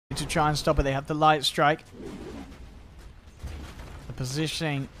to try and stop it. They have the light strike. The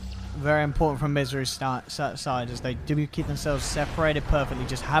positioning, very important from Misery's side, as they do keep themselves separated perfectly.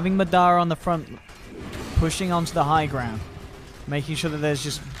 Just having Madara on the front, pushing onto the high ground, making sure that there's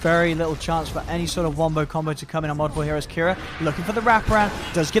just very little chance for any sort of wombo combo to come in on multiple heroes. Kira looking for the wraparound,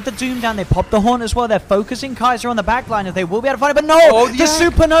 does get the Doom down. They pop the Haunt as well. They're focusing Kaiser on the back line if they will be able to find it, but no! The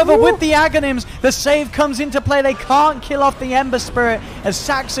Supernova with the Aghanims. The save comes into play. They can't kill off the Ember Spirit as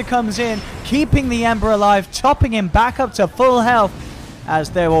SAKSA comes in, keeping the Ember alive, topping him back up to full health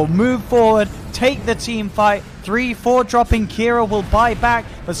as they will move forward, take the team fight. 3-4 dropping. Kira will buy back,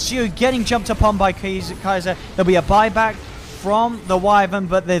 but Siu getting jumped upon by Kaiser. There'll be a buyback from the Wyvern,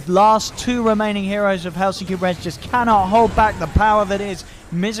 but the last two remaining heroes of Helsinki Reds just cannot hold back the power that is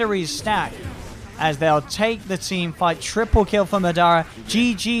Misery's stack, as they'll take the team fight. Triple kill for Madara.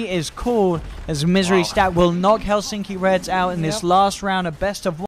 GG is called, as Misery's stack will knock Helsinki Reds out in this last round of best of one.